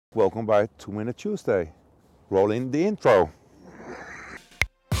Welcome by 2 Minute Tuesday. Roll in the intro.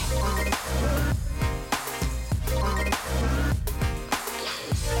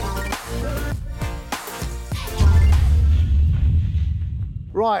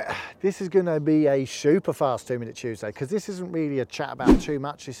 Right, this is going to be a super fast 2 Minute Tuesday because this isn't really a chat about too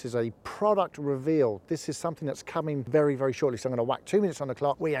much. This is a product reveal. This is something that's coming very, very shortly. So I'm going to whack 2 minutes on the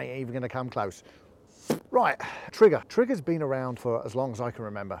clock. We ain't even going to come close. Right, Trigga. Trigga's been around for as long as I can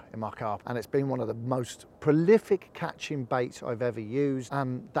remember in my carp, and it's been one of the most prolific catching baits I've ever used,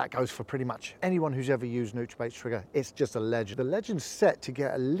 and that goes for pretty much anyone who's ever used Nutrabaits Trigga. It's just a legend. The legend's set to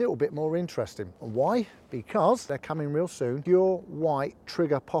get a little bit more interesting. Why? Because they're coming real soon. Pure white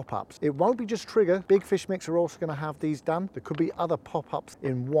Trigga Pop Ups. It won't be just Trigga. Big Fish Mix are also going to have these done. There could be other pop ups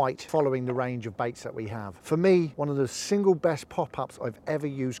in white following the range of baits that we have. For me, one of the single best pop ups I've ever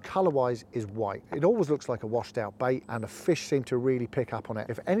used color wise is white. It always looks like a washed out bait, and the fish seem to really pick up on it.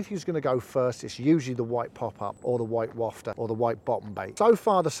 If anything's going to go first, it's usually the white pop up or the white wafter or the white bottom bait. So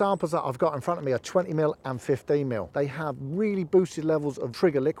far, the samples that I've got in front of me are 20mm and 15mm. They have really boosted levels of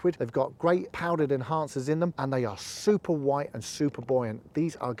Trigga liquid. They've got great powdered enhancers in them, and they are super white and super buoyant.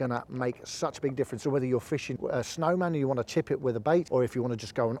 These are going to make such a big difference. So whether you're fishing a snowman and you want to chip it with a bait, or if you want to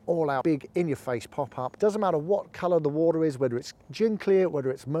just go an all out big in your face pop up, doesn't matter what color the water is, whether it's gin clear,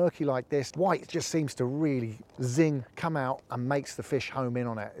 whether it's murky like this, white just seems to really zing, come out and makes the fish home in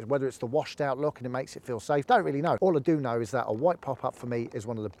on it. Whether it's the washed out look and it makes it feel safe, don't really know. All I do know is that a white pop up for me is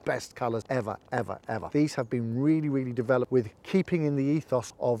one of the best colors ever, ever, ever. These have been really, really developed with keeping in the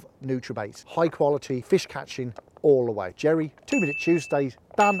ethos of Nutrabaits. High quality fish catching all the way. Gerry, 2 Minute Tuesdays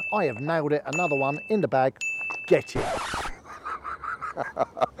done. I have nailed it. Another one in the bag. Get it.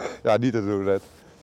 Ja, niet te doen, net.